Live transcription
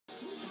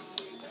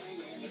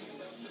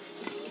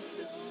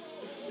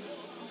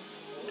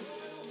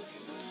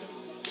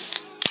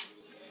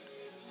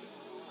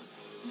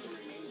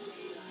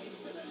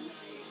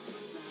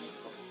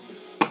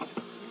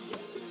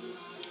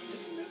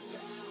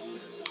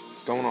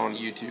What's going on,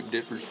 YouTube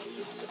dippers?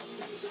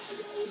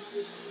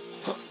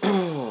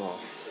 How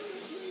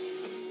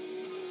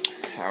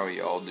are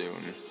y'all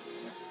doing?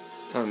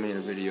 Haven't made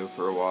a video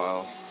for a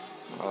while.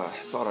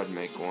 Thought I'd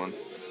make one.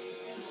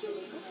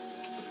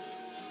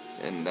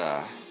 And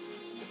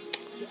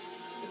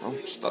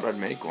just thought I'd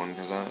make one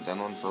because I haven't done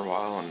one for a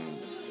while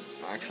and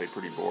I'm actually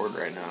pretty bored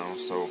right now,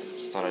 so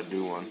just thought I'd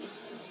do one.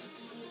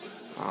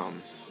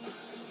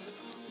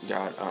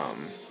 Got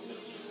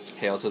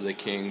Hail to the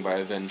King by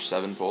Avenged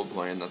Sevenfold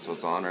playing. That's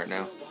what's on right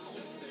now.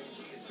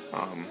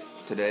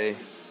 Today,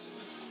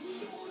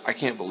 I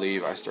can't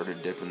believe I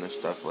started dipping this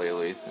stuff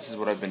lately. This is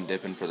what I've been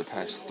dipping for the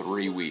past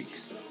 3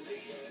 weeks.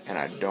 And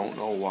I don't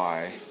know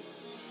why,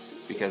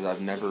 because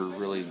I've never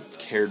really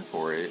cared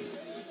for it.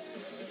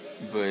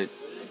 But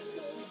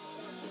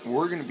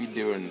we're going to be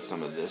doing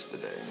some of this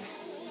today.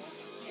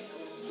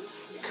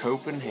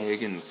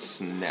 Copenhagen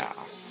Snuuuuuuff.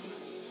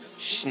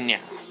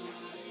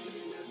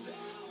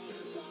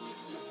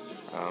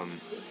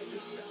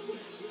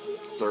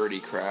 It's already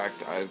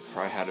cracked. I've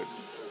had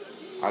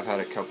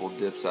a couple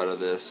dips out of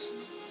this.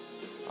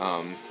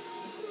 I mean,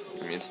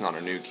 it's not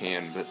a new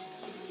can, but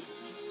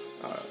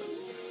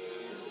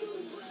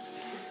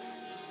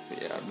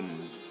yeah,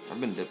 I've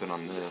been dipping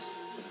on this,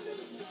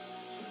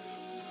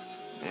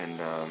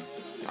 and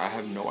I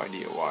have no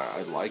idea why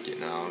I like it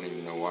now. I don't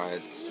even know why.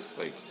 It's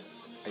like,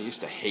 I used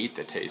to hate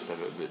the taste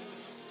of it, but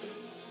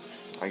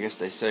I guess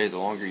they say the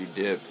longer you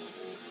dip,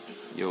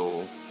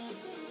 you'll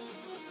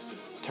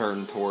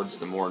turn towards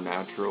the more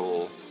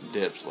natural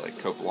dips like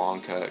Cope Long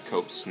Cut,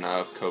 Cope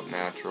Snuff, Cope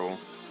Natural,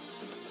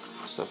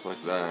 stuff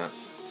like that.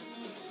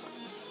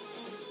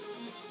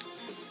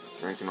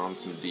 Drinking on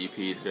some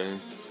DP today,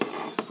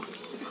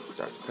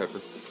 Dr.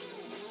 Pepper.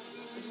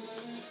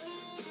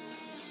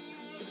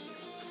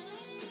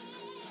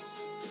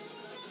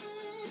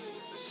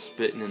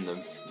 Spitting in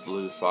the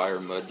Blue Fire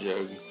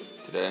mudjug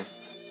today.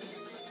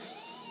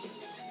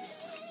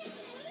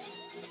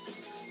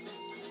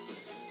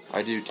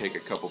 I do take a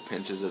couple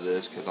pinches of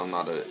this because I'm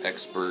not an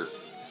expert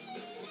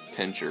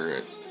pincher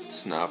at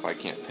snuff. I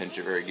can't pinch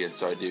it very good,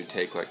 so I do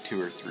take like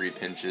 2 or 3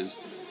 pinches.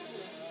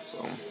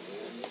 So,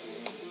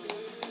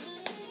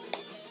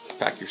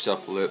 pack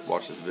yourself a lip,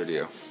 watch this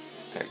video.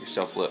 Pack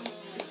yourself a lip.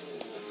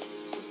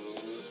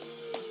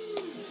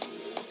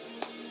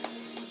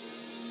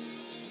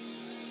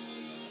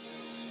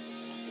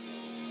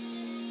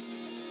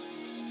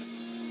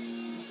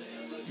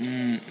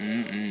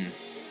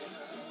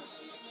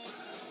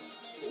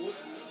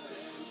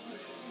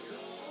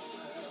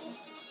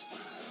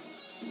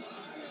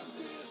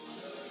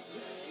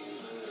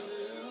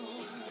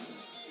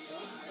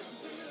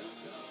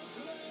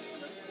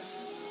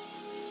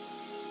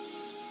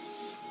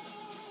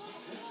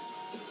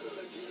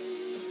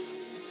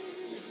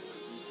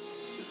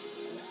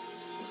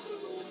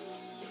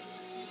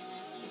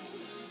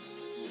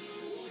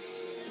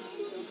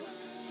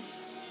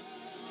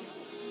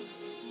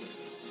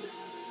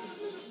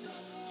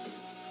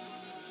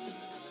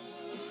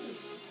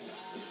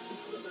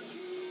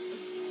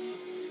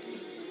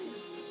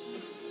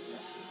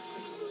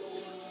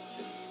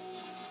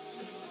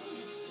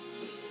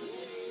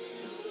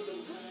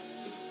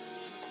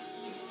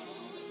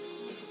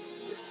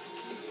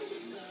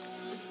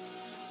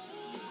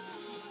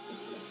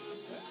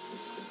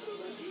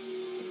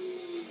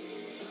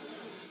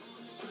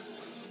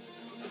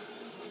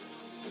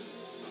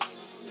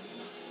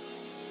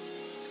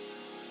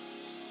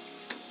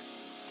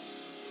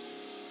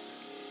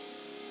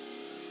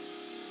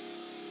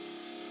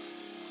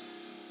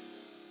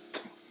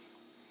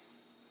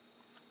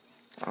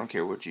 I don't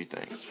care what you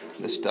think.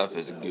 This stuff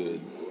is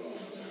good.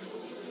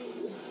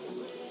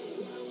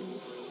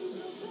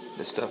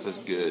 This stuff is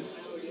good.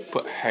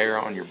 Put hair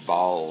on your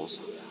balls.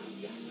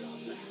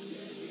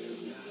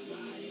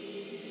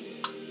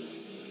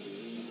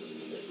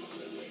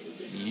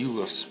 You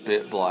will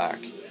spit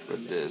black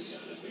with this.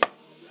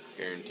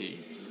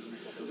 Guaranteed.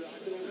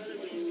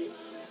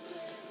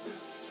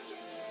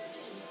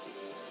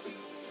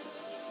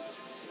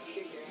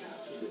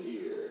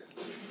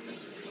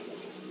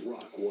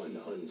 Rock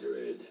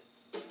 100.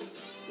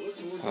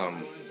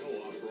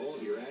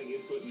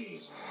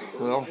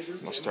 Well,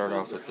 I'll start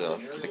off with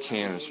the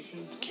can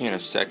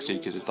is sexy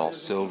because it's all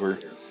silver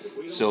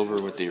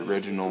with the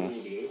original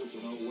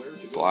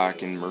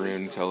black and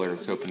maroon color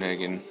of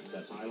Copenhagen.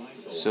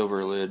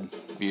 Silver lid,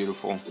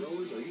 beautiful.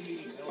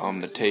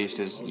 The taste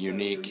is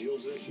unique,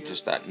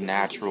 just that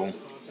natural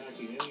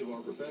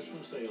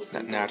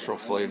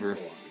flavor.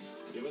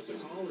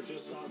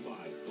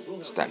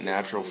 It's that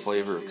natural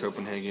flavor of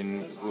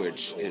Copenhagen,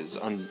 which is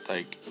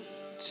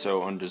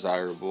so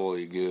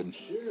undesirably good.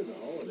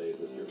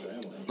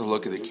 The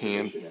look of the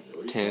can,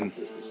 10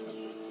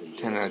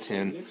 out of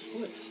 10.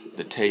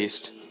 The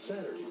taste,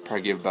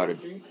 probably give about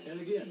an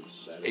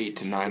 8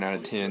 to 9 out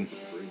of 10.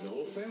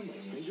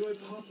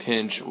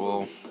 Pinch,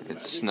 well,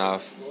 it's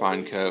snuff,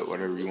 fine cut,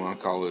 whatever you want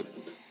to call it.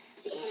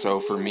 So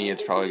for me,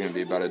 it's probably going to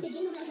be about a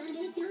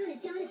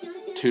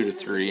 2 to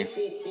 3.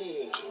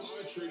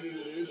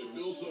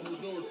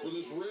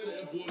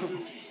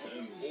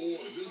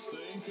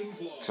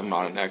 because I'm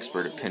not an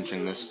expert at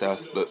pinching this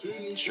stuff, but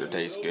it sure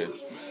tastes good.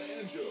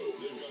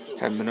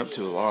 Haven't been up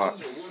to a lot.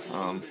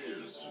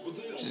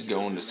 Just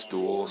going to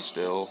school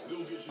still.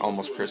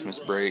 Almost Christmas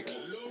break.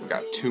 I've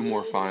got 2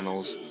 more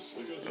finals,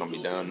 and I'll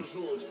be done.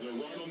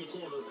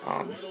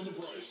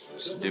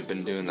 Just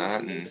been doing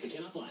that, and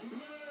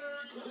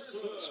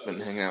just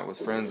been hanging out with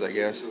friends, I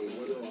guess.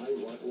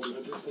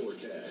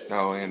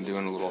 Oh, and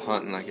doing a little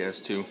hunting, I guess,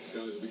 too.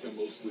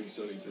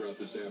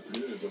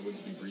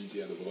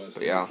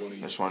 But yeah, I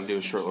just want to do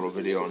a short little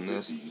video on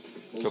this.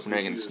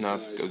 Copenhagen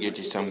Snuuuuuuff, go get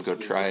you some, go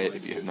try it.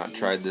 If you have not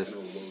tried this,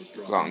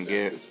 go out and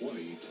get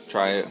it.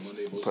 Try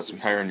it, put some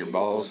hair in your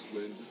balls.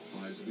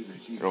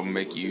 It'll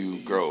make you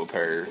grow a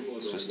pair,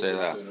 let's just say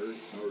that.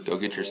 Go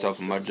get yourself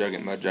a mudjug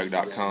at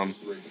mudjug.com.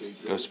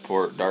 Go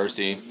support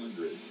Darcy,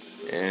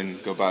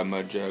 and go buy a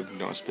mudjug.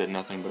 Don't spit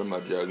nothing but a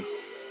mudjug.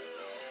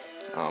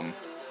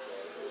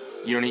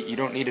 You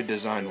don't need a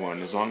designed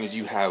one, as long as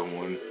you have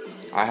one.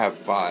 I have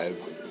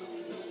 5,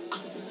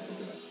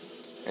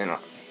 and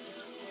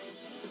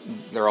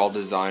they're all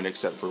designed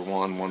except for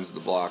one. One's the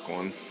black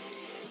one.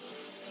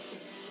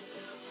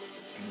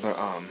 But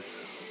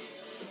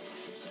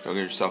go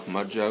get yourself a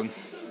mudjug,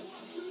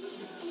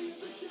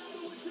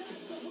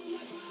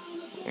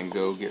 and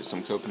go get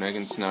some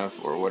Copenhagen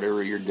Snuuuuuuff or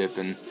whatever you're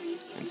dipping,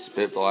 and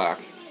spit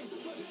black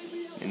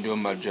into a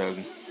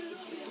mudjug,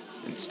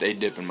 and stay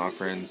dipping, my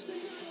friends.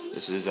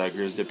 This is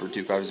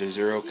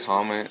GrizzDipper2500.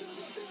 Comment,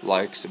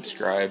 like,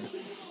 subscribe.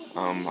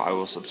 I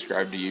will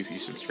subscribe to you if you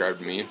subscribe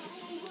to me.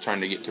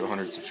 Trying to get to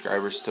 100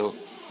 subscribers still.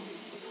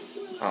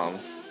 So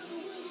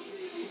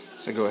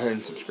go ahead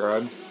and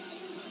subscribe.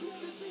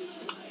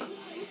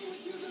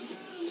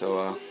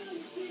 So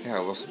yeah,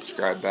 we'll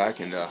subscribe back,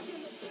 and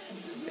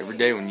every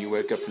day when you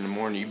wake up in the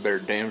morning, you better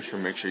damn sure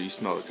make sure you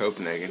smell the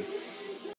Copenhagen.